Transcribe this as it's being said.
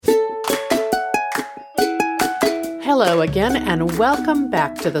Hello again, and welcome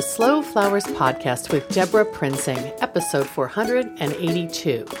back to the Slow Flowers Podcast with Deborah Prinzing, episode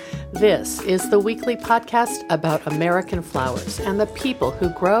 482. This is the weekly podcast about American flowers and the people who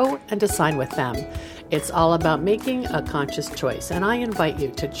grow and design with them. It's all about making a conscious choice, and I invite you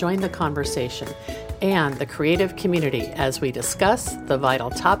to join the conversation and the creative community as we discuss the vital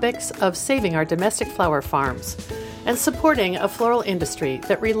topics of saving our domestic flower farms and supporting a floral industry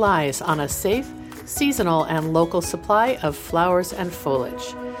that relies on a safe, seasonal, and local supply of flowers and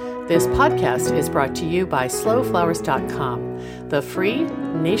foliage. This podcast is brought to you by slowflowers.com, the free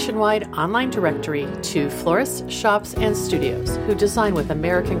nationwide online directory to florists, shops, and studios who design with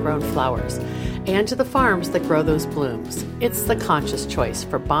American-grown flowers, and to the farms that grow those blooms. It's the conscious choice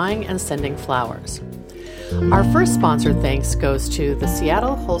for buying and sending flowers. Our first sponsored thanks goes to the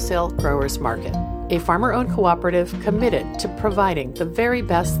Seattle Wholesale Growers Market, a farmer-owned cooperative committed to providing the very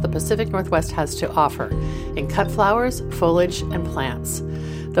best the Pacific Northwest has to offer in cut flowers, foliage, and plants.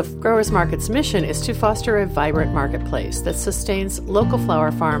 The Growers Market's mission is to foster a vibrant marketplace that sustains local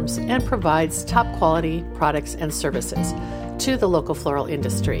flower farms and provides top-quality products and services to the local floral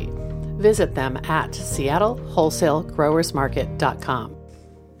industry. Visit them at seattlewholesalegrowersmarket.com.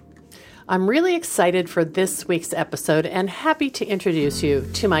 I'm really excited for this week's episode and happy to introduce you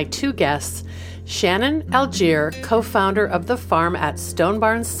to my two guests, Shannon Algiere, co-founder of the farm at Stone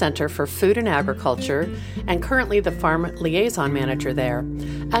Barns Center for Food and Agriculture and currently the farm liaison manager there,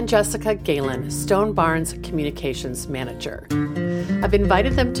 and Jessica Galen, Stone Barns Communications Manager. I've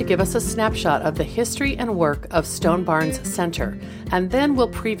invited them to give us a snapshot of the history and work of Stone Barns Center, and then we'll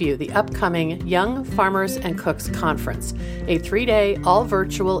preview the upcoming Young Farmers and Cooks Conference, a 3-day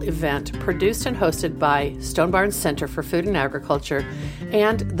all-virtual event produced and hosted by Stone Barns Center for Food and Agriculture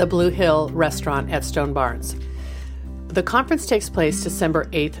and the Blue Hill Restaurant at Stone Barns. The conference takes place December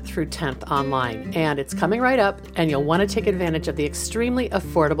 8th through 10th online, and it's coming right up, and you'll want to take advantage of the extremely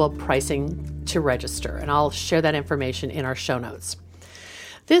affordable pricing to register, and I'll share that information in our show notes.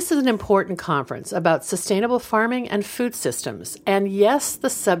 This is an important conference about sustainable farming and food systems, and yes, the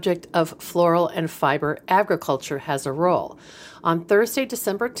subject of floral and fiber agriculture has a role. On Thursday,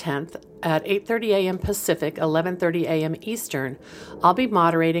 December 10th at 8:30 a.m. Pacific, 11:30 a.m. Eastern, I'll be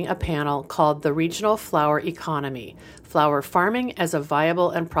moderating a panel called The Regional Flower Economy, Flower Farming as a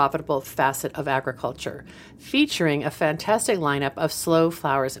Viable and Profitable Facet of Agriculture, featuring a fantastic lineup of Slow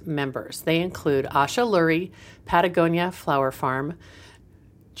Flowers members. They include Asha Lurie, Patagonia Flower Farm,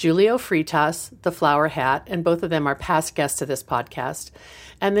 Julio Fritas, the Flower Hat, and both of them are past guests of this podcast,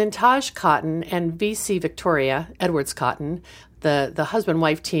 and then Taj Cotton and VC Victoria, Edwards Cotton, the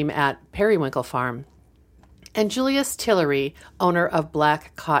husband-wife team at Periwinkle Farm, and Julius Tillery, owner of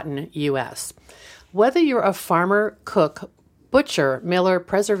Black Cotton US. Whether you're a farmer, cook, butcher, miller,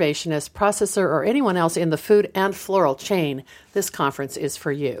 preservationist, processor, or anyone else in the food and floral chain, this conference is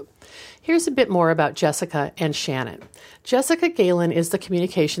for you. Here's a bit more about Jessica and Shannon. Jessica Galen is the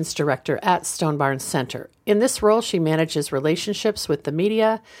communications director at Stone Barns Center. In this role, she manages relationships with the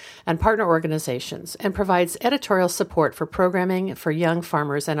media and partner organizations and provides editorial support for programming for young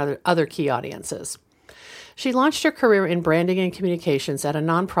farmers and other key audiences. She launched her career in branding and communications at a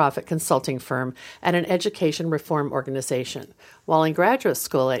nonprofit consulting firm and an education reform organization. While in graduate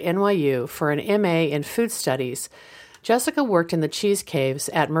school at NYU for an MA in food studies, Jessica worked in the cheese caves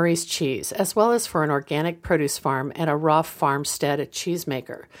at Murray's Cheese, as well as for an organic produce farm and a raw farmstead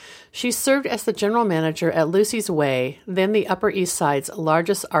cheesemaker. She served as the general manager at Lucy's Way, then the Upper East Side's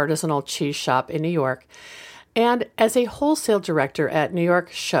largest artisanal cheese shop in New York, and as a wholesale director at New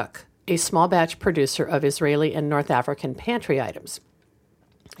York Shuk, a small batch producer of Israeli and North African pantry items.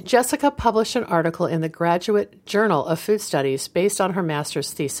 Jessica published an article in the Graduate Journal of Food Studies based on her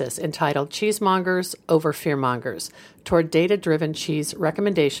master's thesis entitled Cheesemongers Over Fearmongers, Toward Data-Driven Cheese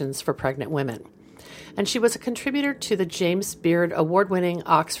Recommendations for Pregnant Women. And she was a contributor to the James Beard Award-winning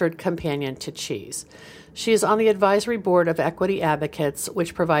Oxford Companion to Cheese. She is on the advisory board of Equity Advocates,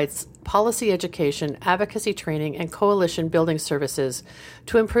 which provides policy education, advocacy training, and coalition building services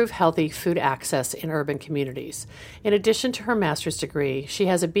to improve healthy food access in urban communities. In addition to her master's degree, she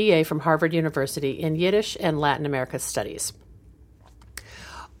has a BA from Harvard University in Yiddish and Latin America Studies.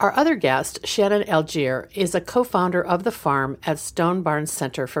 Our other guest, Shannon Algiere, is a co-founder of the farm at Stone Barns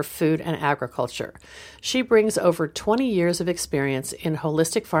Center for Food and Agriculture. She brings over 20 years of experience in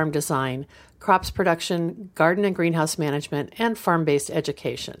holistic farm design, crops production, garden and greenhouse management, and farm-based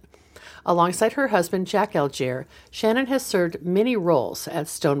education. Alongside her husband, Jack Algiere, Shannon has served many roles at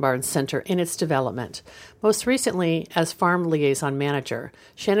Stone Barns Center in its development. Most recently, as farm liaison manager,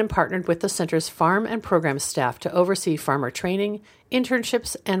 Shannon partnered with the center's farm and program staff to oversee farmer training,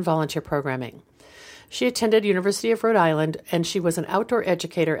 internships, and volunteer programming. She attended University of Rhode Island, and she was an outdoor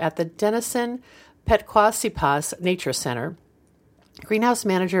educator at the Denison Pequasipas Nature Center, greenhouse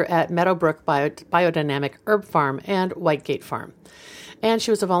manager at Meadowbrook Biodynamic Herb Farm and Whitegate Farm. And she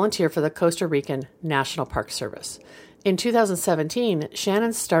was a volunteer for the Costa Rican National Park Service. In 2017,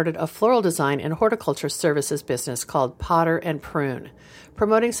 Shannon started a floral design and horticulture services business called Potter and Prune,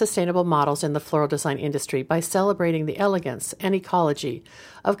 promoting sustainable models in the floral design industry by celebrating the elegance and ecology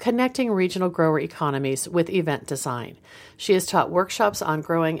of connecting regional grower economies with event design. She has taught workshops on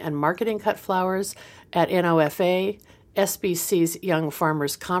growing and marketing cut flowers at NOFA, SBC's Young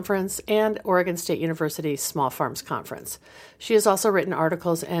Farmers Conference, and Oregon State University Small Farms Conference. She has also written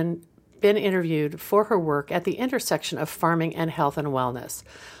articles and been interviewed for her work at the intersection of farming and health and wellness.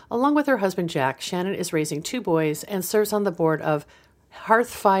 Along with her husband, Jack, Shannon is raising 2 boys and serves on the board of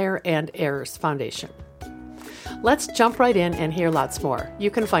Hearthfire and Heirs Foundation. Let's jump right in and hear lots more. You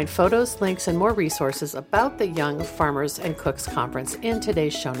can find photos, links, and more resources about the Young Farmers and Cooks Conference in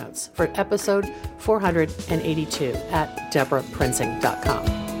today's show notes for episode 482 at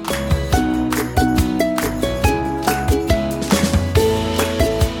DeborahPrinzing.com.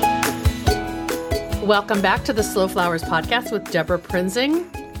 Welcome back to the Slow Flowers podcast with Deborah Prinzing.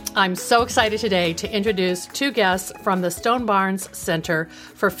 I'm so excited today to introduce 2 guests from the Stone Barns Center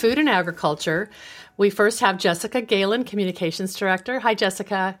for Food and Agriculture. We first have Jessica Galen, Communications Director. Hi,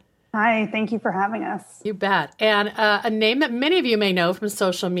 Jessica. Hi, thank you for having us. You bet. And a name that many of you may know from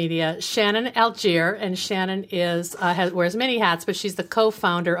social media, Shannon Algier. And Shannon wears many hats, but she's the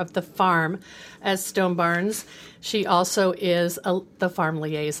co-founder of The Farm at Stone Barns. She also is the farm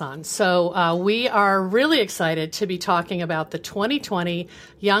liaison. So we are really excited to be talking about the 2020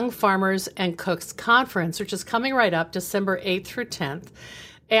 Young Farmers and Cooks Conference, which is coming right up December 8th through 10th.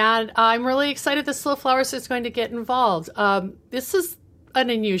 And I'm really excited that Slow Flowers is going to get involved. This is an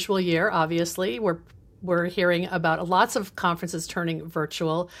unusual year, obviously. We're hearing about lots of conferences turning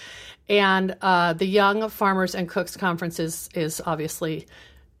virtual. And the Young Farmers and Cooks Conference is obviously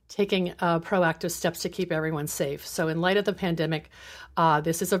taking proactive steps to keep everyone safe. So in light of the pandemic,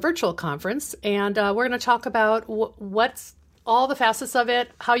 this is a virtual conference. And we're going to talk about what's all the facets of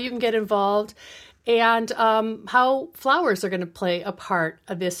it, how you can get involved, and how flowers are going to play a part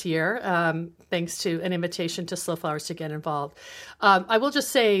this year, thanks to an invitation to Slow Flowers to get involved. I will just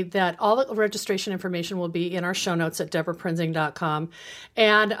say that all the registration information will be in our show notes at DeborahPrinzing.com.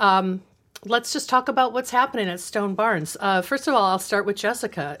 And let's just talk about what's happening at Stone Barns. First of all, I'll start with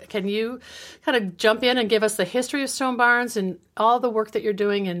Jessica. Can you kind of jump in and give us the history of Stone Barns and all the work that you're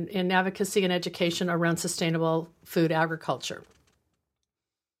doing in advocacy and education around sustainable food agriculture?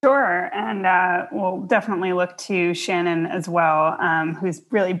 Sure, and we'll definitely look to Shannon as well, who's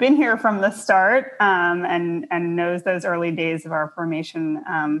really been here from the start and knows those early days of our formation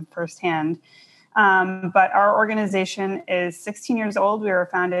firsthand. But our organization is 16 years old. We were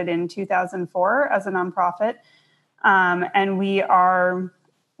founded in 2004 as a nonprofit, and we are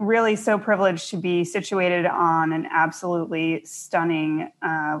really so privileged to be situated on an absolutely stunning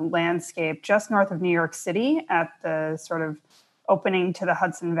landscape just north of New York City at the sort of opening to the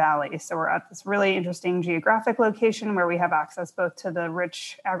Hudson Valley. So we're at this really interesting geographic location where we have access both to the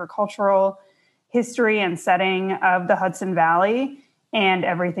rich agricultural history and setting of the Hudson Valley and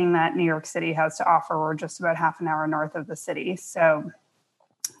everything that New York City has to offer. We're just about half an hour north of the city. So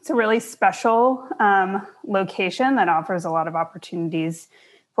it's a really special location that offers a lot of opportunities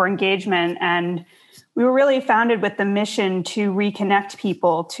for engagement. And we were really founded with the mission to reconnect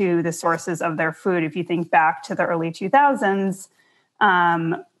people to the sources of their food. If you think back to the early 2000s,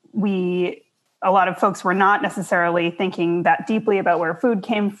 a lot of folks were not necessarily thinking that deeply about where food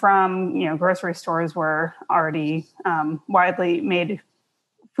came from. You know, grocery stores were already widely made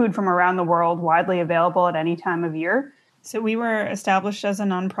food from around the world, widely available at any time of year. So we were established as a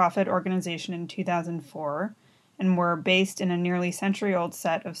nonprofit organization in 2004, and we're based in a nearly century-old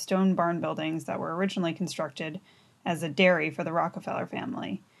set of stone barn buildings that were originally constructed as a dairy for the Rockefeller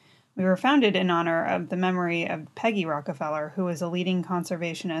family. We were founded in honor of the memory of Peggy Rockefeller, who was a leading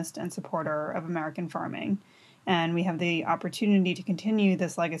conservationist and supporter of American farming. And we have the opportunity to continue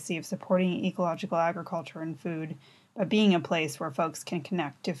this legacy of supporting ecological agriculture and food by being a place where folks can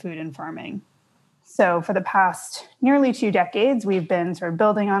connect to food and farming. So for the past nearly 2 decades, we've been sort of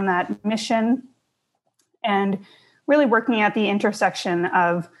building on that mission and really working at the intersection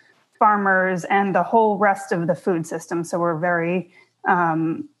of farmers and the whole rest of the food system. So we're very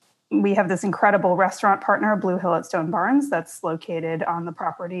we have this incredible restaurant partner, Blue Hill at Stone Barns, that's located on the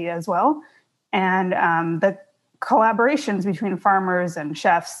property as well. And the collaborations between farmers and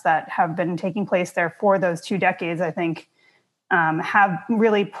chefs that have been taking place there for those 2 decades, I think, have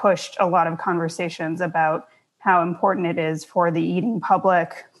really pushed a lot of conversations about how important it is for the eating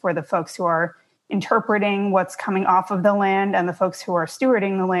public, for the folks who are interpreting what's coming off of the land and the folks who are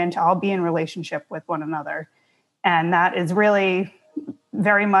stewarding the land to all be in relationship with one another. And that is really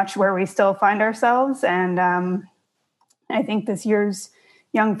very much where we still find ourselves. And I think this year's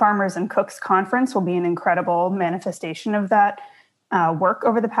Young Farmers and Cooks Conference will be an incredible manifestation of that work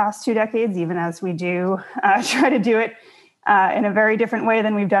over the past 2 decades, even as we do try to do it in a very different way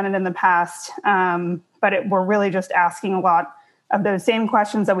than we've done it in the past. But we're really just asking a lot of those same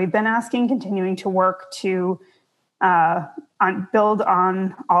questions that we've been asking, continuing to work to build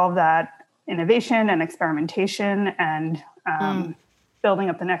on all of that innovation and experimentation and building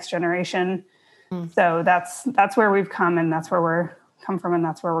up the next generation. So that's where we've come, and that's where we're come from, and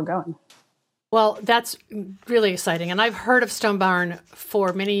that's where we're going. Well, that's really exciting. And I've heard of Stone Barn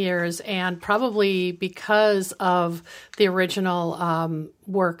for many years, and probably because of the original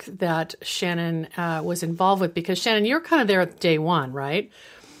work that Shannon was involved with, because Shannon, you're kind of there at day one, right?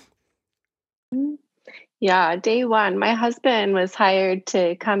 Yeah, day one. My husband was hired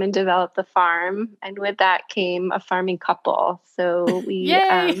to come and develop the farm, and with that came a farming couple. So we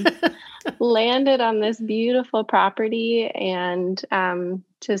landed on this beautiful property and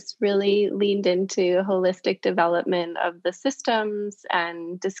just really leaned into holistic development of the systems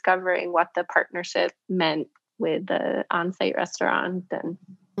and discovering what the partnership meant with the on-site restaurant. And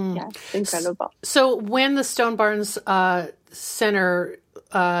yeah, it's incredible. So when the Stone Barns Center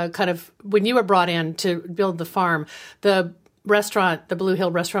when you were brought in to build the farm, the restaurant, the Blue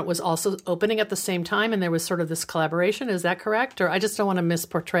Hill restaurant, was also opening at the same time, and there was sort of this collaboration. Is that correct? Or I just don't want to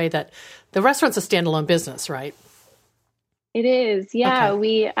misportray that the restaurant's a standalone business, right? It is. Yeah.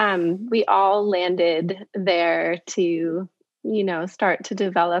 Okay. We all landed there to, start to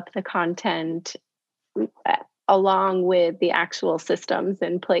develop the content along with the actual systems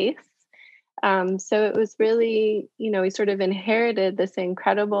in place. So it was really, we sort of inherited this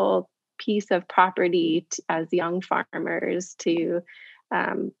incredible piece of property as young farmers to,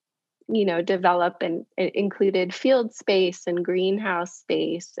 develop, and it included field space and greenhouse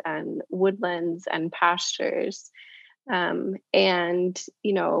space and woodlands and pastures.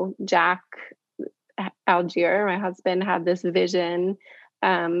 Jack Algier, my husband, had this vision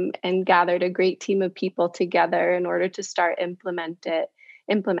and gathered a great team of people together in order to start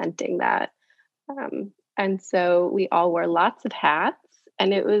implementing that. And so we all wore lots of hats,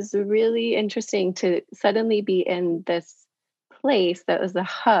 and it was really interesting to suddenly be in this place that was a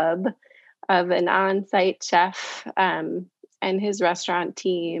hub of an on-site chef and his restaurant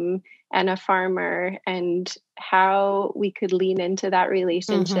team and a farmer, and how we could lean into that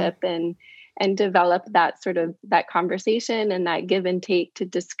relationship and develop that sort of that conversation and that give and take to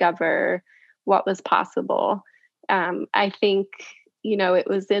discover what was possible. I think, it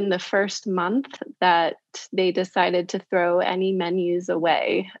was in the first month that they decided to throw any menus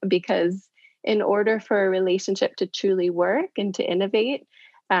away, because in order for a relationship to truly work and to innovate,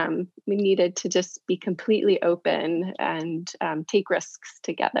 we needed to just be completely open and take risks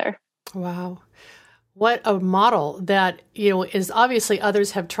together. Wow. What a model that, is obviously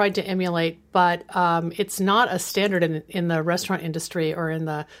others have tried to emulate, but it's not a standard in the restaurant industry or in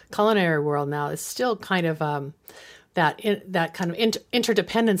the culinary world now. It's still kind of that kind of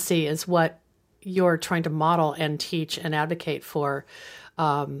interdependency is what you're trying to model and teach and advocate for.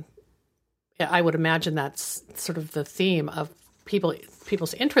 I would imagine that's sort of the theme of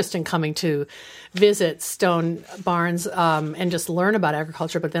people's interest in coming to visit Stone Barns and just learn about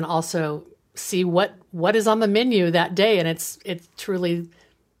agriculture, but then also see what is on the menu that day. And it's truly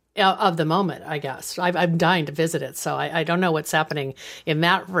of the moment, I guess. I'm dying to visit it, so I don't know what's happening in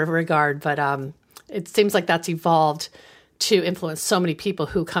that regard, but it seems like that's evolved to influence so many people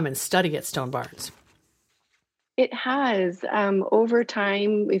who come and study at Stone Barns. It has. Over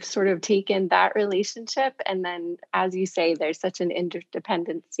time, we've sort of taken that relationship, and then, as you say, there's such an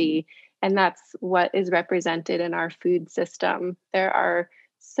interdependency, and that's what is represented in our food system. There are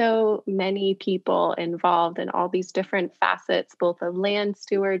so many people involved in all these different facets, both of land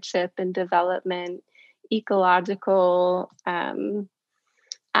stewardship and development, ecological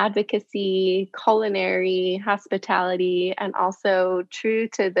advocacy, culinary, hospitality, and also true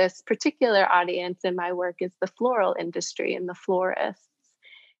to this particular audience in my work is the floral industry and the florists.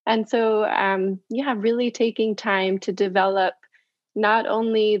 And so, really taking time to develop not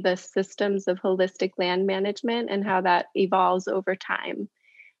only the systems of holistic land management and how that evolves over time,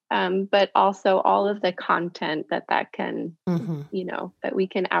 but also all of the content that can, that we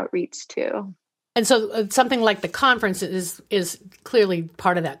can outreach to. And so something like the conference is clearly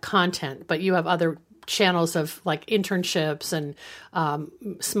part of that content, but you have other channels of like internships and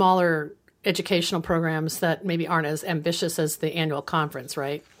smaller educational programs that maybe aren't as ambitious as the annual conference,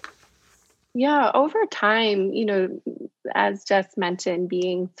 right? Yeah, over time, as Jess mentioned,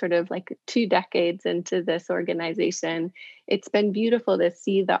 being sort of like 2 decades into this organization, it's been beautiful to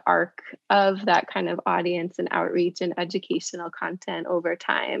see the arc of that kind of audience and outreach and educational content over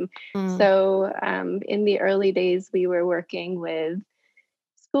time. So in the early days, we were working with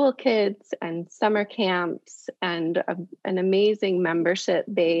school kids and summer camps and an amazing membership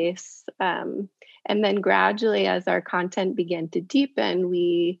base. And then gradually, as our content began to deepen,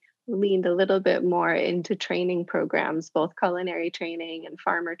 we leaned a little bit more into training programs, both culinary training and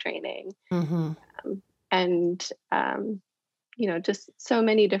farmer training. And, just so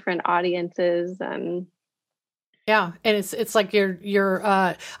many different audiences. And yeah. And it's like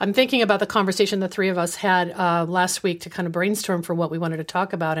I'm thinking about the conversation the three of us had last week to kind of brainstorm for what we wanted to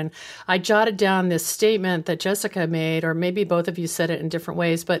talk about. And I jotted down this statement that Jessica made, or maybe both of you said it in different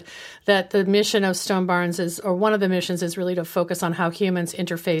ways, but that the mission of Stone Barns one of the missions is really to focus on how humans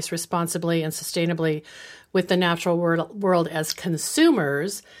interface responsibly and sustainably with the natural world as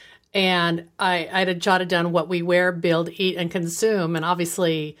consumers. And I had jotted down what we wear, build, eat, and consume. And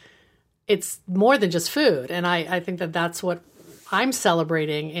obviously it's more than just food. And I think that that's what I'm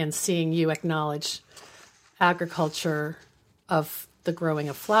celebrating in seeing you acknowledge agriculture of the growing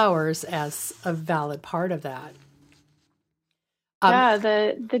of flowers as a valid part of that.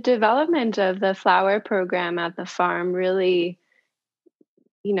 The development of the flower program at the farm really,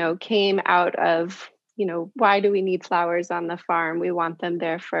 came out of, why do we need flowers on the farm? We want them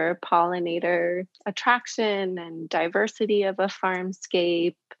there for pollinator attraction and diversity of a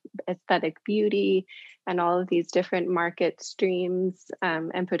farmscape, aesthetic beauty, and all of these different market streams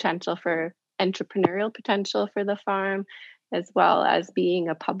and potential for entrepreneurial potential for the farm, as well as being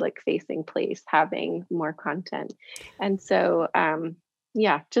a public facing place, having more content. And so,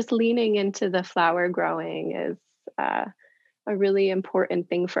 just leaning into the flower growing is a really important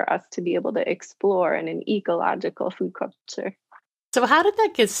thing for us to be able to explore in an ecological food culture. So how did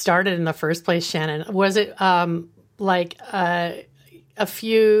that get started in the first place, Shannon? Was it like a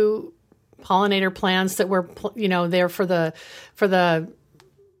few pollinator plants that were, there for the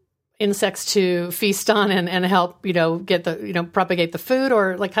insects to feast on and help, get the, propagate the food?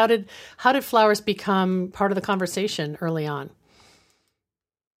 Or like, how did flowers become part of the conversation early on?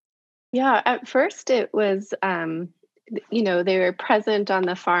 Yeah, at first it was, they were present on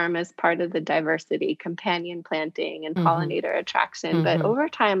the farm as part of the diversity, companion planting and pollinator attraction. But over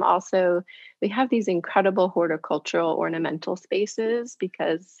time, also, we have these incredible horticultural ornamental spaces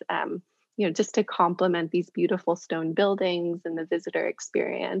because, just to complement these beautiful stone buildings and the visitor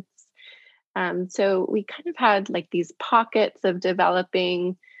experience. So we kind of had like these pockets of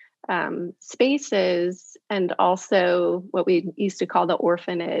developing spaces, and also what we used to call the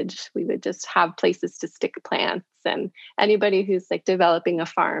orphanage. We would just have places to stick plants, and anybody who's like developing a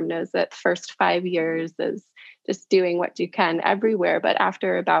farm knows that first 5 years is just doing what you can everywhere. But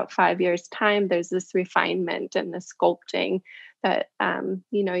after about 5 years' time, there's this refinement and the sculpting that,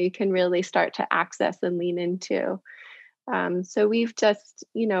 you can really start to access and lean into. So we've just,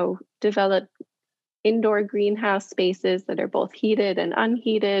 developed indoor greenhouse spaces that are both heated and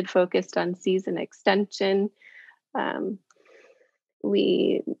unheated, focused on season extension. I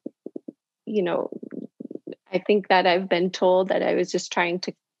think that I've been told that I was just trying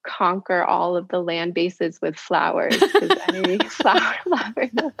to conquer all of the land bases with flowers, because any flower lover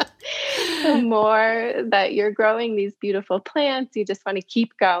knows the more that you're growing these beautiful plants, you just want to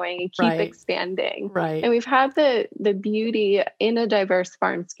keep going and keep expanding. Right. And we've had the beauty in a diverse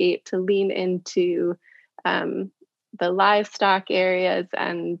farmscape to lean into the livestock areas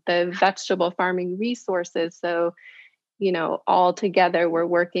and the vegetable farming resources. So, all together, we're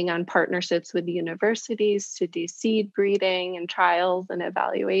working on partnerships with universities to do seed breeding and trials and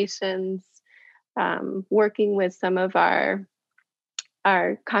evaluations, working with some of our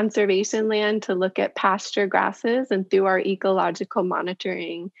conservation land to look at pasture grasses, and through our ecological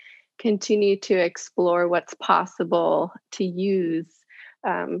monitoring, continue to explore what's possible to use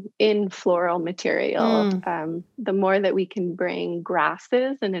in floral material. The more that we can bring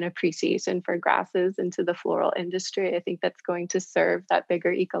grasses and an appreciation for grasses into the floral industry, I think that's going to serve that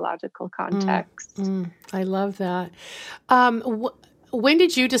bigger ecological context. I love that. When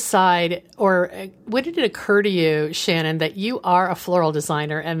did you decide, or when did it occur to you, Shannon, that you are a floral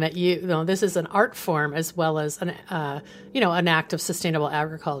designer and that this is an art form as well as an act of sustainable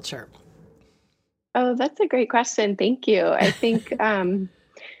agriculture? Oh, that's a great question. Thank you. I think,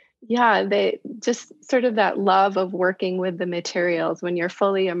 Yeah, they just sort of that love of working with the materials when you're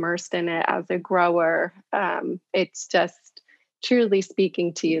fully immersed in it as a grower. It's just truly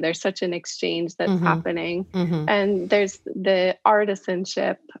speaking to you. There's such an exchange that's happening. And there's the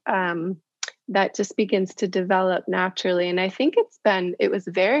artisanship that just begins to develop naturally. And I think it was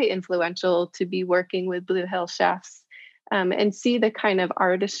very influential to be working with Blue Hill chefs and see the kind of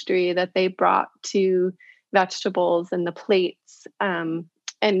artistry that they brought to vegetables and the plates.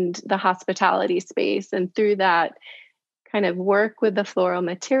 And the hospitality space. And through that, kind of work with the floral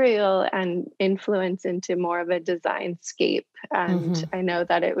material and influence into more of a design scape. And I know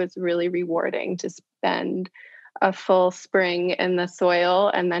that it was really rewarding to spend a full spring in the soil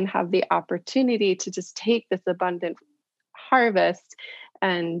and then have the opportunity to just take this abundant harvest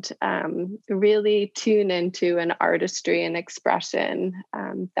and really tune into an artistry and expression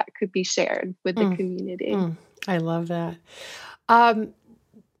that could be shared with the community. I love that.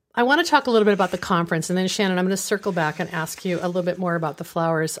 I want to talk a little bit about the conference, and then Shannon, I'm going to circle back and ask you a little bit more about the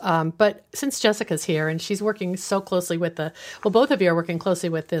flowers. But since Jessica's here and she's working so closely with both of you are working closely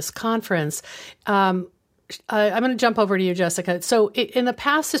with this conference. I'm going to jump over to you, Jessica. So in the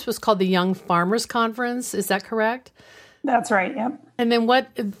past, this was called the Young Farmers Conference. Is that correct? That's right. Yep. And then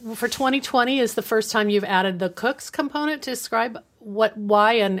for 2020 is the first time you've added the cooks component to describe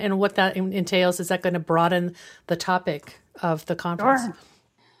why and what that entails. Is that going to broaden the topic of the conference? Sure.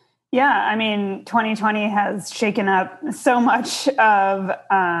 Yeah, I mean, 2020 has shaken up so much of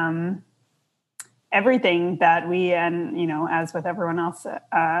everything that we, and, as with everyone else,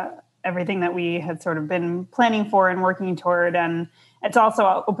 everything that we had sort of been planning for and working toward. And it's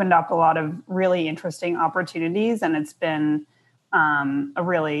also opened up a lot of really interesting opportunities. And it's been a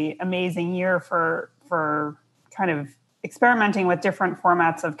really amazing year for kind of experimenting with different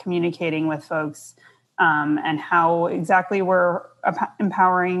formats of communicating with folks. And how exactly we're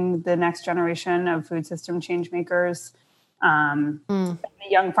empowering the next generation of food system change makers. The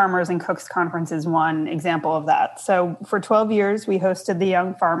Young Farmers and Cooks Conference is one example of that. So for 12 years, we hosted the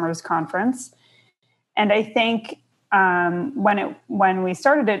Young Farmers Conference. And I think when we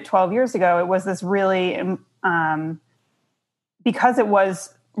started it 12 years ago, it was this really, because it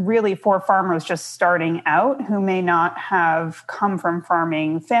was really for farmers just starting out who may not have come from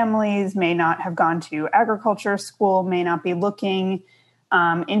farming families, may not have gone to agriculture school, may not be looking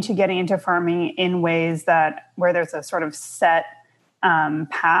into getting into farming in ways where there's a sort of set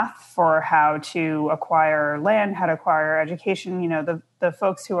path for how to acquire land, how to acquire education. The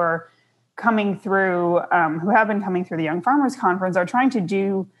folks who are coming through, who have been coming through the Young Farmers Conference are trying to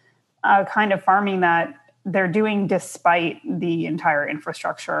do a kind of farming that they're doing despite the entire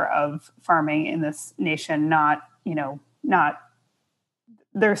infrastructure of farming in this nation,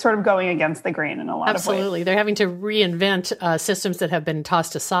 they're sort of going against the grain in a lot of ways. Absolutely. They're having to reinvent systems that have been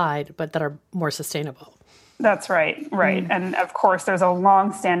tossed aside, but that are more sustainable. That's right. Right. And of course, there's a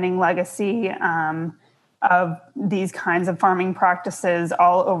long-standing legacy of these kinds of farming practices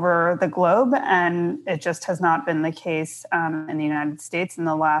all over the globe. And it just has not been the case in the United States in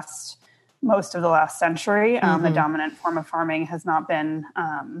most of the last century. The dominant form of farming has not been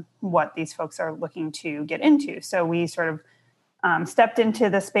what these folks are looking to get into. So we sort of stepped into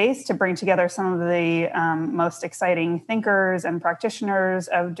the space to bring together some of the most exciting thinkers and practitioners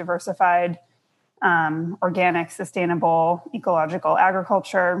of diversified, organic, sustainable, ecological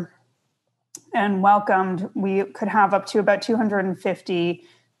agriculture, and we could have up to about 250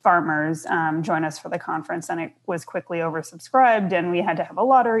 farmers join us for the conference, and it was quickly oversubscribed, and we had to have a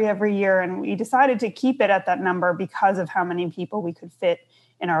lottery every year, and we decided to keep it at that number because of how many people we could fit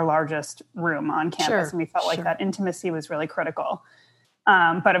in our largest room on campus. And we felt like that intimacy was really critical.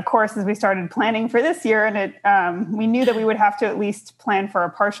 But of course, as we started planning for this year, and we knew that we would have to at least plan for a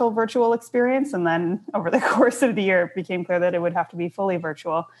partial virtual experience, and then over the course of the year, it became clear that it would have to be fully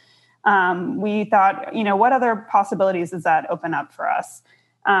virtual. We thought, what other possibilities does that open up for us?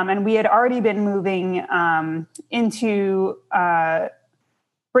 And we had already been moving into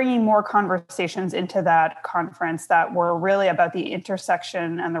bringing more conversations into that conference that were really about the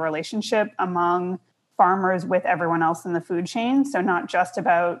intersection and the relationship among farmers with everyone else in the food chain. So not just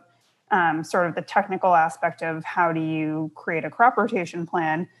about sort of the technical aspect of how do you create a crop rotation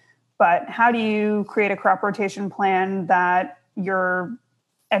plan, but how do you create a crop rotation plan that you're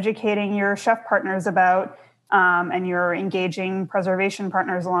educating your chef partners about, and you're engaging preservation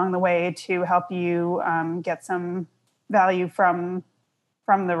partners along the way to help you get some value from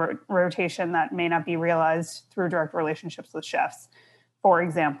the rotation that may not be realized through direct relationships with chefs, for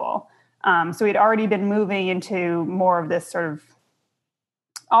example. So we'd already been moving into more of this sort of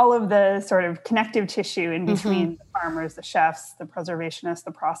all of the sort of connective tissue in between the farmers, the chefs, the preservationists,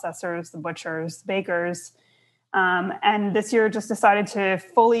 the processors, the butchers, the bakers. And this year just decided to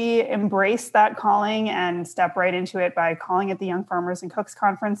fully embrace that calling and step right into it by calling it the Young Farmers and Cooks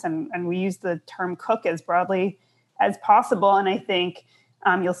Conference. And we use the term cook as broadly as possible. And I think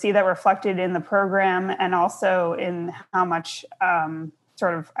you'll see that reflected in the program and also in how much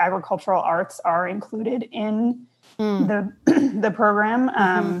sort of agricultural arts are included in the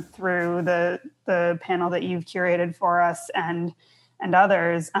program through the panel that you've curated for us and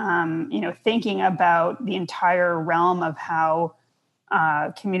others, thinking about the entire realm of how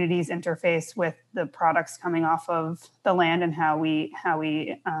communities interface with the products coming off of the land and how we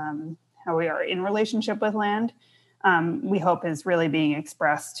are in relationship with land, we hope is really being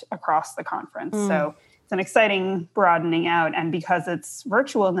expressed across the conference. So it's an exciting broadening out. And because it's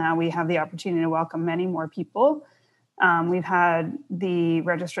virtual now, we have the opportunity to welcome many more people. We've had the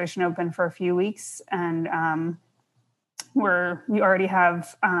registration open for a few weeks, and we already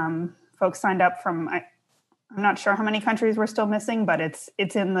have folks signed up from, I'm not sure how many countries we're still missing, but it's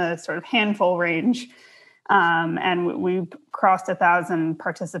in the sort of handful range. And we've crossed 1,000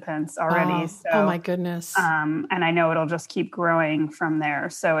 participants already. Wow. So, oh my goodness. And I know it'll just keep growing from there.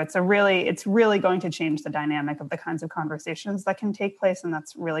 So it's really going to change the dynamic of the kinds of conversations that can take place. And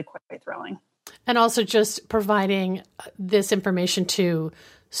that's really quite thrilling. And also just providing this information to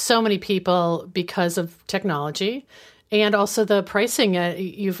so many people because of technology. And also the pricing,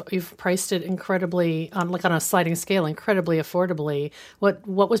 you've priced it incredibly, on a sliding scale, incredibly affordably. What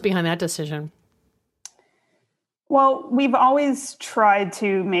was behind that decision? Well, we've always tried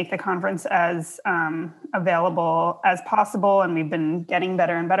to make the conference as available as possible, and we've been getting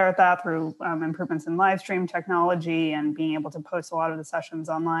better and better at that through improvements in live stream technology and being able to post a lot of the sessions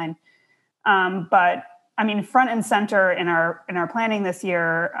online. But I mean, front and center in our planning this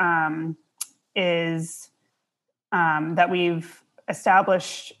year is that we've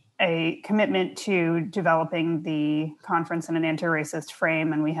established a commitment to developing the conference in an anti-racist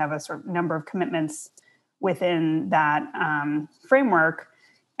frame, and we have a sort of number of commitments within that framework,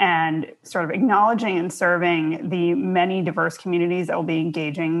 and sort of acknowledging and serving the many diverse communities that will be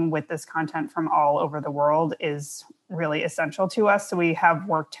engaging with this content from all over the world is really essential to us. So we have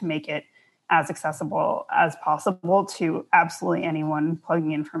worked to make it as accessible as possible to absolutely anyone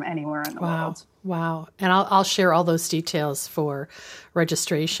plugging in from anywhere in the world. Wow. And I'll share all those details for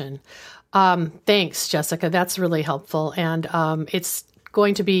registration. Thanks, Jessica. That's really helpful. And it's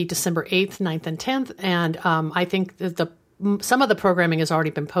going to be December 8th, 9th, and 10th. And I think that some of the programming has already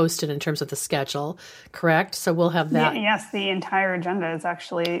been posted in terms of the schedule, correct? So we'll have that. Yes, the entire agenda is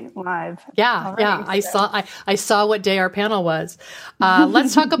actually live. Yeah, already, yeah. I saw what day our panel was.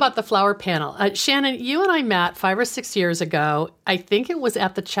 Let's talk about the flower panel. Shannon, you and I met 5 or 6 years ago. I think it was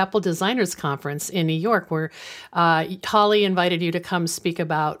at the Chapel Designers Conference in New York, where Holly invited you to come speak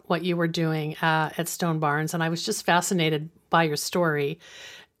about what you were doing at Stone Barns. And I was just fascinated by your story.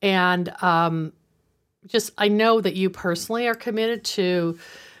 And I know that you personally are committed to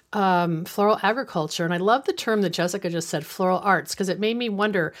floral agriculture. And I love the term that Jessica just said, floral arts, because it made me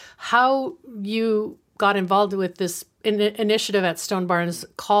wonder how you got involved with this initiative at Stone Barns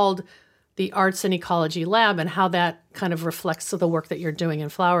called the Arts and Ecology Lab, and how that kind of reflects the work that you're doing in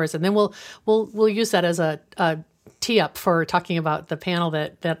flowers. And then we'll use that as a tee up for talking about the panel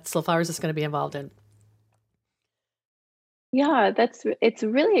that Slow Flowers is going to be involved in. Yeah, it's a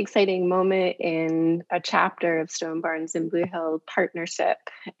really exciting moment in a chapter of Stone Barns and Blue Hill partnership.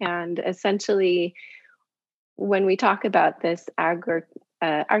 And essentially, when we talk about this Arts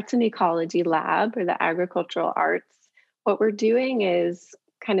and Ecology Lab, or the agricultural arts, what we're doing is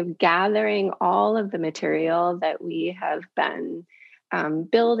kind of gathering all of the material that we have been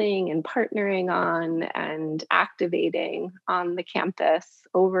building and partnering on and activating on the campus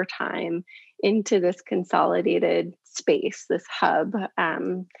over time into this consolidated space, this hub.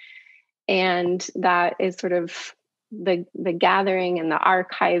 And that is sort of the gathering and the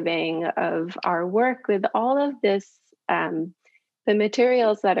archiving of our work with all of this, the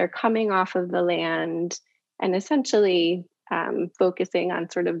materials that are coming off of the land, and essentially focusing on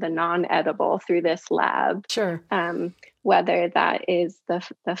sort of the non-edible through this lab. Sure. Whether that is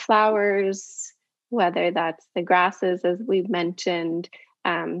the flowers, whether that's the grasses, as we've mentioned,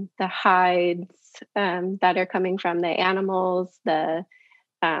 the hides that are coming from the animals.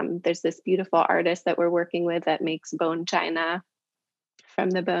 There's this beautiful artist that we're working with that makes bone china from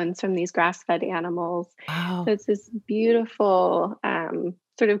the bones from these grass-fed animals. Wow. So it's this beautiful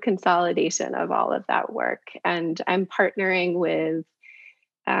sort of consolidation of all of that work. And I'm partnering with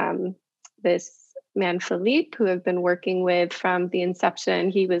this man, Philippe, who I've been working with from the inception.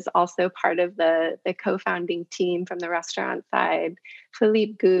 He was also part of the co-founding team from the restaurant side,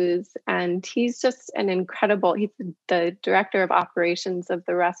 Philippe Gouze. And he's just he's the director of operations of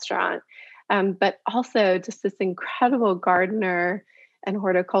the restaurant, but also just this incredible gardener and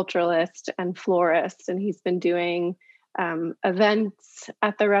horticulturalist and florist. And he's been doing events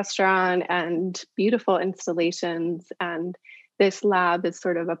at the restaurant and beautiful installations. And this lab is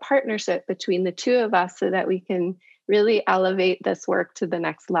sort of a partnership between the two of us so that we can really elevate this work to the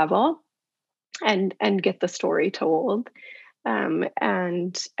next level and get the story told.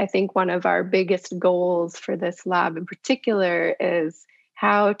 And I think one of our biggest goals for this lab in particular is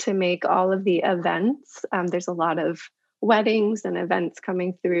how to make all of the events. There's a lot of weddings and events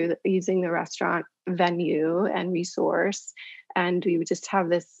coming through using the restaurant venue and resource. And we would just have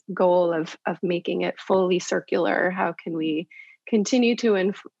this goal of making it fully circular. How can we continue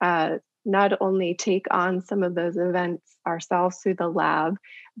to not only take on some of those events ourselves through the lab,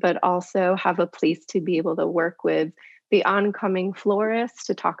 but also have a place to be able to work with the oncoming florists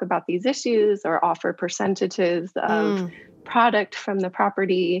to talk about these issues or offer percentages of product from the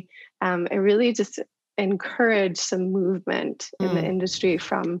property, and really just encourage some movement in the industry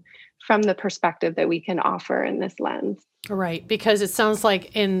from the perspective that we can offer in this lens. Right, because it sounds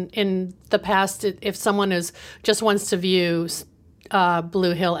like in the past, if someone just wants to view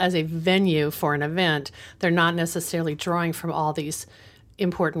Blue Hill as a venue for an event, they're not necessarily drawing from all these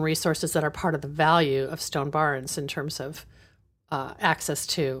important resources that are part of the value of Stone Barns in terms of access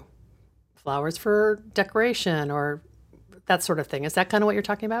to flowers for decoration or that sort of thing. Is that kind of what you're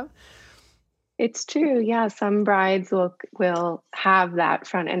talking about? It's true. Yeah, some brides will have that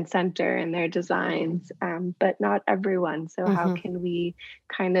front and center in their designs, but not everyone. So how can we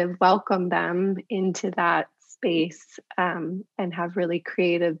kind of welcome them into that space and have really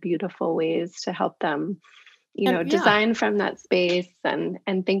creative, beautiful ways to help them, design from that space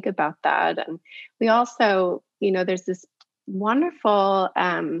and think about that. And we also, there's this wonderful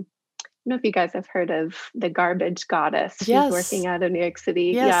I don't know if you guys have heard of the Garbage Goddess. Yes. She's working out of New York City.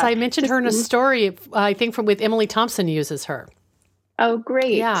 Yes, yeah. I mentioned her in a story, I think with Emily Thompson uses her. Oh,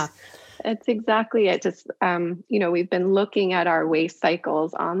 great. Yeah. That's exactly it. Just, we've been looking at our waste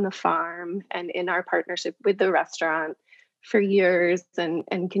cycles on the farm and in our partnership with the restaurant for years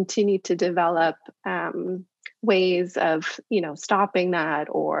and continue to develop ways of, stopping that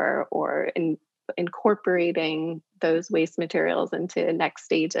or incorporating those waste materials into next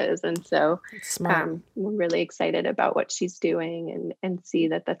stages. And so we're really excited about what she's doing and see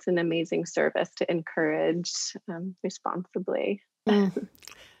that that's an amazing service to encourage responsibly.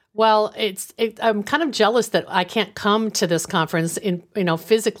 Well, I'm kind of jealous that I can't come to this conference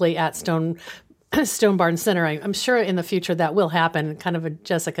physically at Stone Barn Center. I'm sure in the future that will happen. Kind of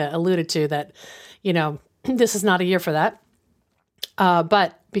Jessica alluded to that, this is not a year for that.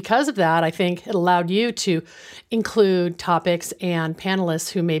 But because of that, I think it allowed you to include topics and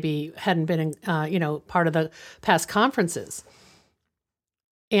panelists who maybe hadn't been, part of the past conferences.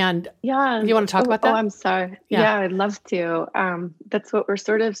 And you want to talk about that? Oh, I'm sorry. Yeah, I'd love to. That's what we're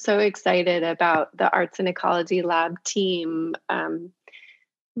sort of so excited about the Arts and Ecology Lab team.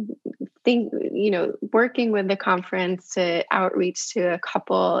 Working with the conference to outreach to a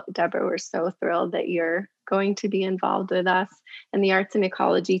couple. Deborah, we're so thrilled that you're going to be involved with us. And the Arts and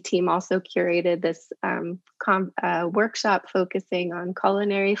Ecology team also curated this workshop focusing on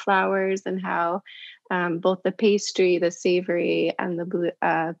culinary flowers and how both the pastry, the savory, and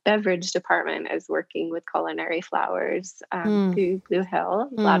the beverage department is working with culinary flowers through Blue Hill.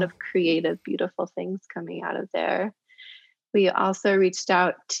 A lot of creative, beautiful things coming out of there. We also reached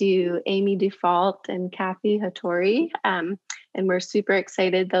out to Amy Default and Kathy Hattori, and we're super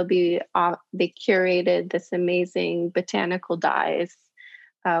excited. They curated this amazing botanical dyes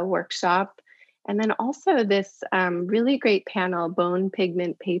workshop. And then also this really great panel, Bone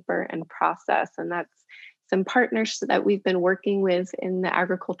Pigment Paper and Process. And that's some partners that we've been working with in the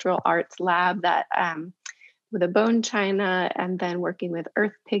Agricultural Arts Lab that with a bone china, and then working with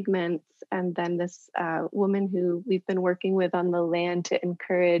earth pigments, and then this woman who we've been working with on the land to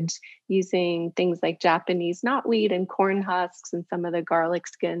encourage using things like Japanese knotweed and corn husks and some of the garlic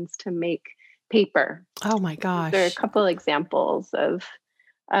skins to make paper. Oh my gosh. There are a couple examples of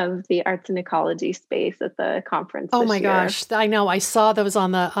the arts and ecology space at the conference. Oh my gosh. I know. I saw those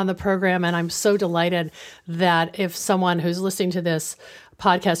on the program, and I'm so delighted that if someone who's listening to this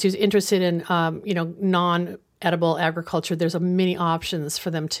podcast who's interested in non-edible agriculture, there's many options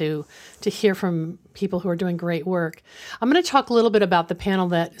for them to hear from people who are doing great work. I'm going to talk a little bit about the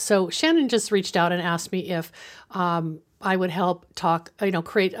panel so Shannon just reached out and asked me if I would help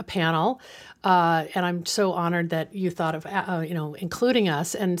create a panel. And I'm so honored that you thought of, including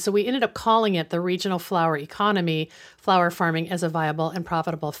us. And so we ended up calling it the Regional Flower Economy, Flower Farming as a Viable and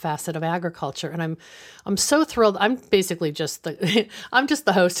Profitable Facet of Agriculture. And I'm so thrilled. I'm basically just I'm just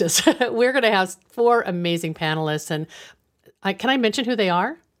the hostess. We're going to have 4 amazing panelists. And can I mention who they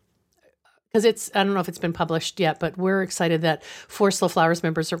are? Because I don't know if it's been published yet, but we're excited that 4 Slow Flowers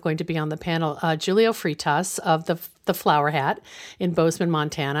members are going to be on the panel. Julio Freitas of the Flower Hat in Bozeman,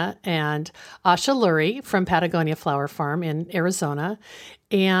 Montana, and Asha Lurie from Patagonia Flower Farm in Arizona,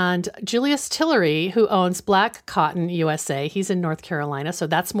 and Julius Tillery, who owns Black Cotton USA. He's in North Carolina, so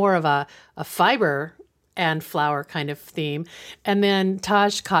that's more of a fiber and flower kind of theme. And then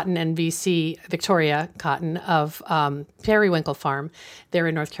Taj Cotton and VC Victoria Cotton of Periwinkle Farm. They're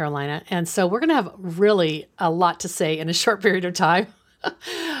in North Carolina. And so we're going to have really a lot to say in a short period of time.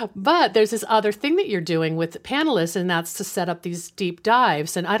 But there's this other thing that you're doing with the panelists, and that's to set up these deep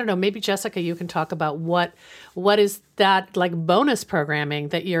dives. And I don't know, maybe Jessica, you can talk about what is that like bonus programming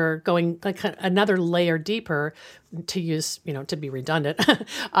that you're going like another layer deeper, to use, to be redundant,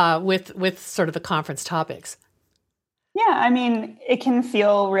 with sort of the conference topics. Yeah, I mean, it can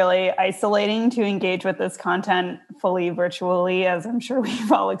feel really isolating to engage with this content fully virtually, as I'm sure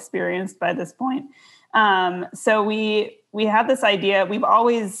we've all experienced by this point. So we have this idea. We've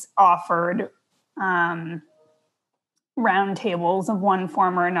always offered roundtables of one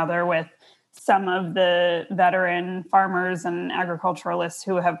form or another with some of the veteran farmers and agriculturalists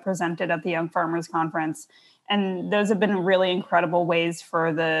who have presented at the Young Farmers Conference. And those have been really incredible ways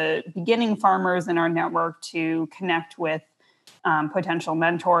for the beginning farmers in our network to connect with potential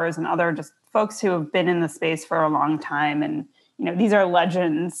mentors and other just folks who have been in the space for a long time. And, these are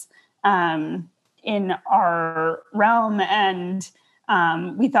legends in our realm. And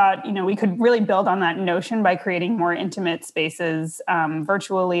we thought, we could really build on that notion by creating more intimate spaces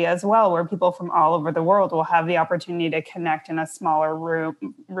virtually as well, where people from all over the world will have the opportunity to connect in a smaller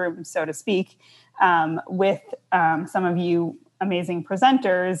room, so to speak, with some of you amazing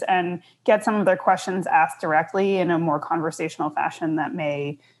presenters and get some of their questions asked directly in a more conversational fashion that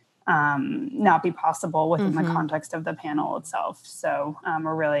may not be possible within the context of the panel itself. So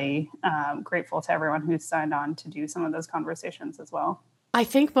we're really grateful to everyone who's signed on to do some of those conversations as well. I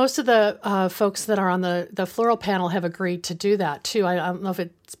think most of the folks that are on the floral panel have agreed to do that too. I don't know if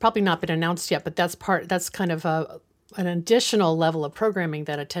it's probably not been announced yet, but that's kind of an additional level of programming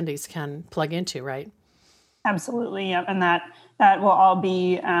that attendees can plug into, right? Absolutely, yeah. And that will all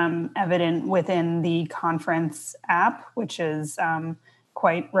be evident within the conference app, which is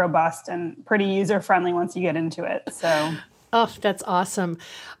quite robust and pretty user-friendly once you get into it. So, oh, that's awesome.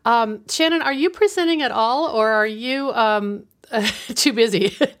 Shannon, are you presenting at all, or are you too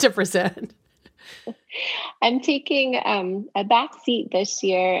busy to present? I'm taking a back seat this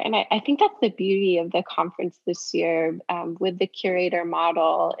year, and I think that's the beauty of the conference this year with the curator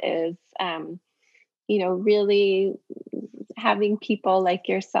model is, really having people like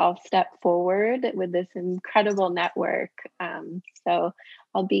yourself step forward with this incredible network. So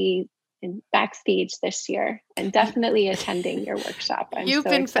I'll be backstage this year and definitely attending your workshop. You've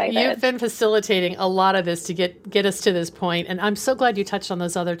been facilitating a lot of this to get us to this point, and I'm so glad you touched on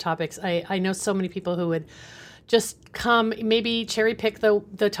those other topics. I know so many people who would just come, maybe cherry pick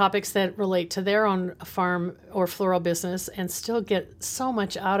the topics that relate to their own farm or floral business and still get so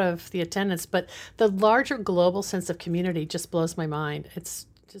much out of the attendance. But the larger global sense of community just blows my mind. It's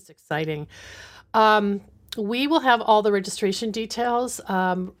just exciting. We will have all the registration details.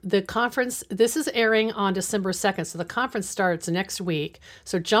 The conference, this is airing on December 2nd, so the conference starts next week,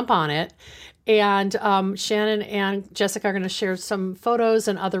 so jump on it. And Shannon and Jessica are going to share some photos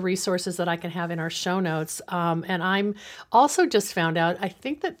and other resources that I can have in our show notes. And I'm also just found out, I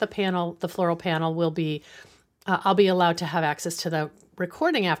think that the floral panel will be, I'll be allowed to have access to the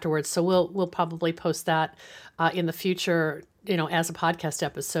recording afterwards. So we'll probably post that in the future, as a podcast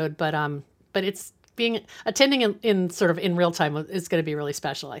episode. But it's attending in sort of in real time is going to be really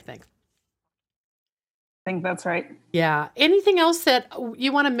special, I think. I think that's right. Yeah. Anything else that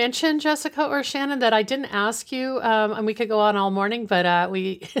you want to mention, Jessica or Shannon, that I didn't ask you? And we could go on all morning, but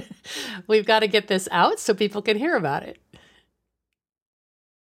we've got to get this out so people can hear about it.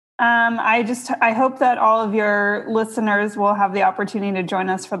 I hope that all of your listeners will have the opportunity to join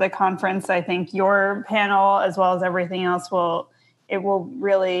us for the conference. I think your panel, as well as everything else, will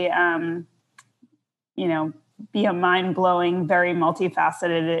really, be a mind-blowing, very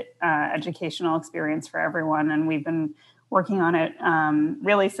multifaceted educational experience for everyone. And we've been working on it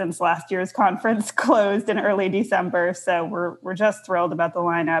really since last year's conference closed in early December. So we're just thrilled about the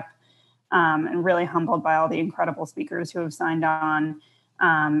lineup and really humbled by all the incredible speakers who have signed on.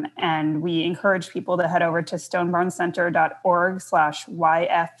 And we encourage people to head over to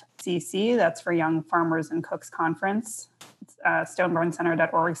stonebarncenter.org/YFCC. That's for Young Farmers and Cooks Conference. It's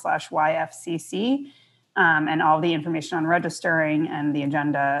stonebarncenter.org/YFCC. And all the information on registering and the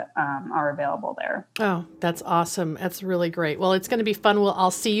agenda are available there. Oh, that's awesome. That's really great. Well, it's going to be fun.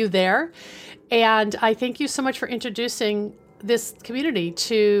 I'll see you there. And I thank you so much for introducing this community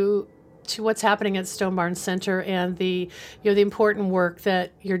to what's happening at Stone Barn Center and the important work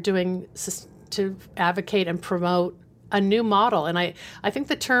that you're doing to advocate and promote a new model. And I think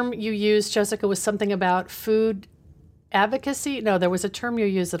the term you used, Jessica, was something about food advocacy. No, there was a term you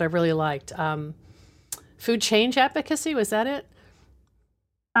used that I really liked. Food change advocacy, was that it?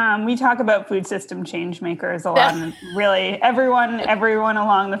 We talk about food system change makers a lot, and really everyone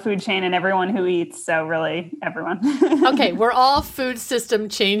along the food chain and everyone who eats. So really everyone. Okay, we're all food system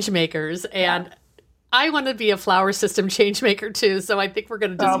change makers, and I want to be a flour system change maker too. So I think we're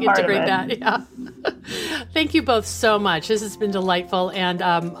going to just integrate that. Yeah. Thank you both so much. This has been delightful, and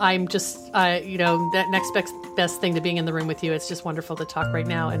I'm just that next best thing to being in the room with you. It's just wonderful to talk right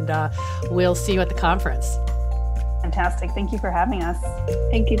now, and we'll see you at the conference. Fantastic. Thank you for having us.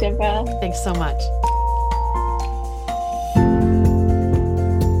 Thank you, Deborah. Thanks so much.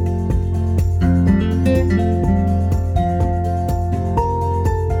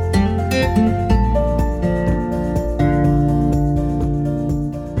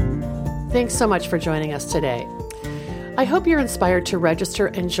 Thanks so much for joining us today. I hope you're inspired to register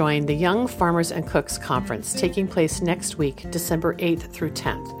and join the Young Farmers and Cooks Conference taking place next week, December 8th through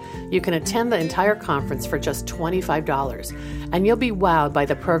 10th. You can attend the entire conference for just $25, and you'll be wowed by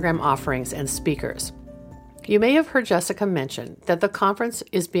the program offerings and speakers. You may have heard Jessica mention that the conference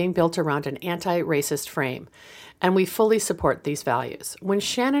is being built around an anti-racist frame, and we fully support these values. When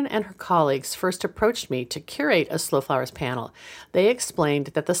Shannon and her colleagues first approached me to curate a Slow Flowers panel, they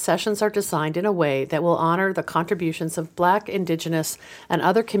explained that the sessions are designed in a way that will honor the contributions of Black, Indigenous, and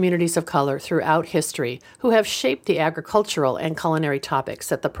other communities of color throughout history who have shaped the agricultural and culinary topics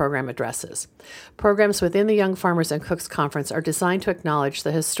that the program addresses. Programs within the Young Farmers and Cooks Conference are designed to acknowledge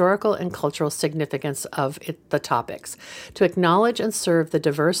the historical and cultural significance of the topics, to acknowledge and serve the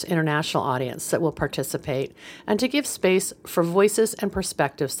diverse international audience that will participate, and to give space for voices and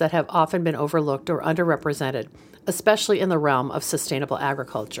perspectives that have often been overlooked or underrepresented, especially in the realm of sustainable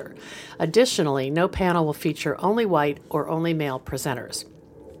agriculture. Additionally, no panel will feature only white or only male presenters.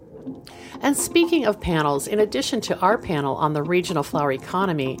 And speaking of panels, in addition to our panel on the regional flour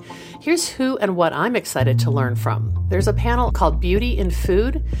economy, here's who and what I'm excited to learn from. There's a panel called Beauty in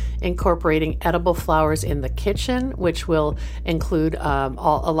Food, incorporating edible flowers in the kitchen, which will include a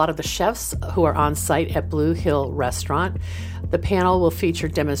lot of the chefs who are on site at Blue Hill Restaurant. The panel will feature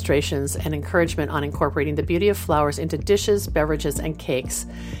demonstrations and encouragement on incorporating the beauty of flowers into dishes, beverages, and cakes,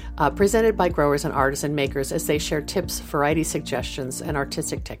 presented by growers and artisan makers as they share tips, variety suggestions, and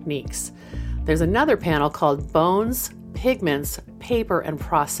artistic techniques. There's another panel called Bones, Pigments, Paper, and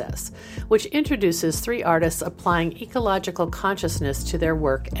Process, which introduces 3 artists applying ecological consciousness to their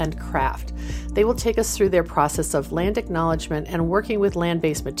work and craft. They will take us through their process of land acknowledgement and working with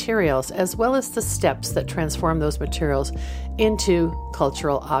land-based materials, as well as the steps that transform those materials into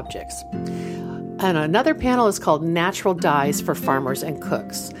cultural objects. And another panel is called Natural Dyes for Farmers and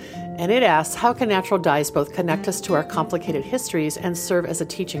Cooks. And it asks, how can natural dyes both connect us to our complicated histories and serve as a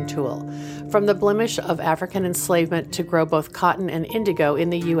teaching tool? From the blemish of African enslavement to grow both cotton and indigo in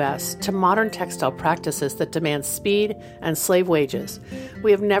the U.S., to modern textile practices that demand speed and slave wages,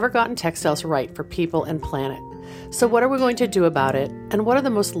 we have never gotten textiles right for people and planet. So what are we going to do about it? And what are the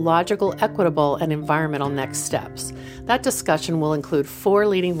most logical, equitable, and environmental next steps? That discussion will include 4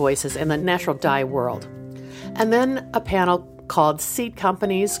 leading voices in the natural dye world. And then a panel called Seed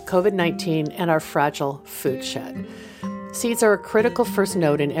Companies, COVID-19, and Our Fragile Food Shed. Seeds are a critical first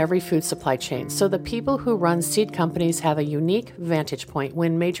node in every food supply chain, so the people who run seed companies have a unique vantage point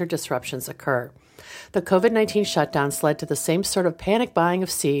when major disruptions occur. The COVID-19 shutdowns led to the same sort of panic buying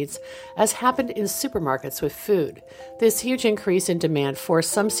of seeds as happened in supermarkets with food. This huge increase in demand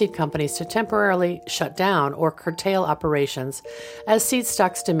forced some seed companies to temporarily shut down or curtail operations as seed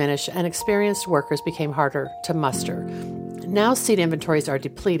stocks diminished and experienced workers became harder to muster. Now seed inventories are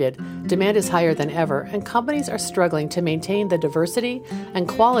depleted, demand is higher than ever, and companies are struggling to maintain the diversity and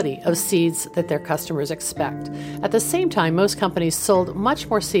quality of seeds that their customers expect. At the same time, most companies sold much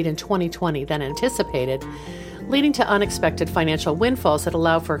more seed in 2020 than anticipated, leading to unexpected financial windfalls that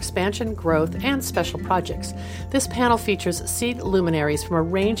allow for expansion, growth, and special projects. This panel features seed luminaries from a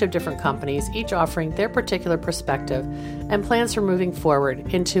range of different companies, each offering their particular perspective and plans for moving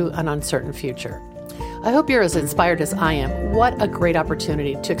forward into an uncertain future. I hope you're as inspired as I am. What a great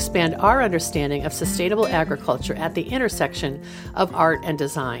opportunity to expand our understanding of sustainable agriculture at the intersection of art and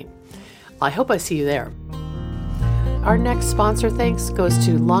design. I hope I see you there. Our next sponsor thanks goes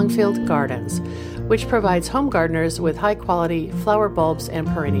to Longfield Gardens, which provides home gardeners with high-quality flower bulbs and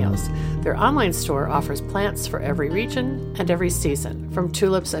perennials. Their online store offers plants for every region and every season, from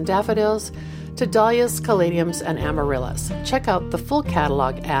tulips and daffodils to dahlias, caladiums, and amaryllis. Check out the full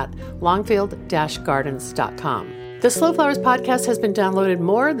catalog at longfield-gardens.com. The Slow Flowers podcast has been downloaded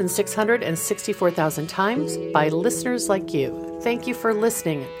more than 664,000 times by listeners like you. Thank you for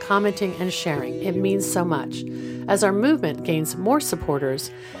listening, commenting, and sharing. It means so much. As our movement gains more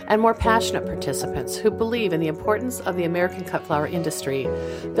supporters and more passionate participants who believe in the importance of the American cut flower industry,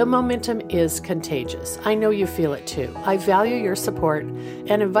 the momentum is contagious. I know you feel it too. I value your support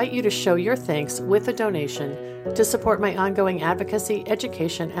and invite you to show your thanks with a donation to support my ongoing advocacy,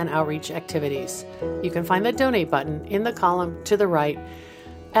 education, and outreach activities. You can find the donate button in the column to the right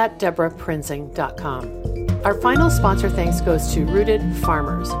at deborahprinzing.com. Our final sponsor thanks goes to Rooted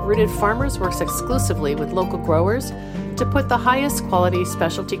Farmers. Rooted Farmers works exclusively with local growers to put the highest quality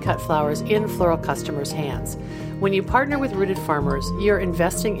specialty cut flowers in floral customers' hands. When you partner with Rooted Farmers, you're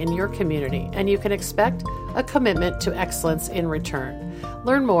investing in your community, and you can expect a commitment to excellence in return.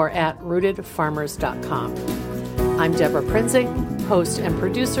 Learn more at rootedfarmers.com. I'm Deborah Prinzing, host and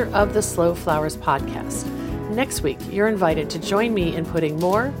producer of the Slow Flowers podcast. Next week, you're invited to join me in putting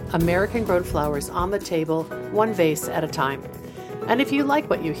more American-grown flowers on the table, one vase at a time. And if you like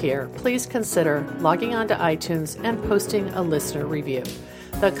what you hear, please consider logging onto iTunes and posting a listener review.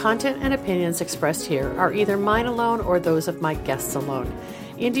 The content and opinions expressed here are either mine alone or those of my guests alone,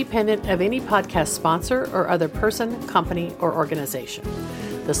 independent of any podcast sponsor or other person, company, or organization.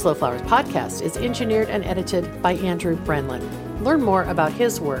 The Slow Flowers podcast is engineered and edited by Andrew Brenlin. Learn more about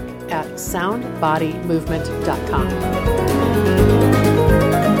his work at soundbodymovement.com.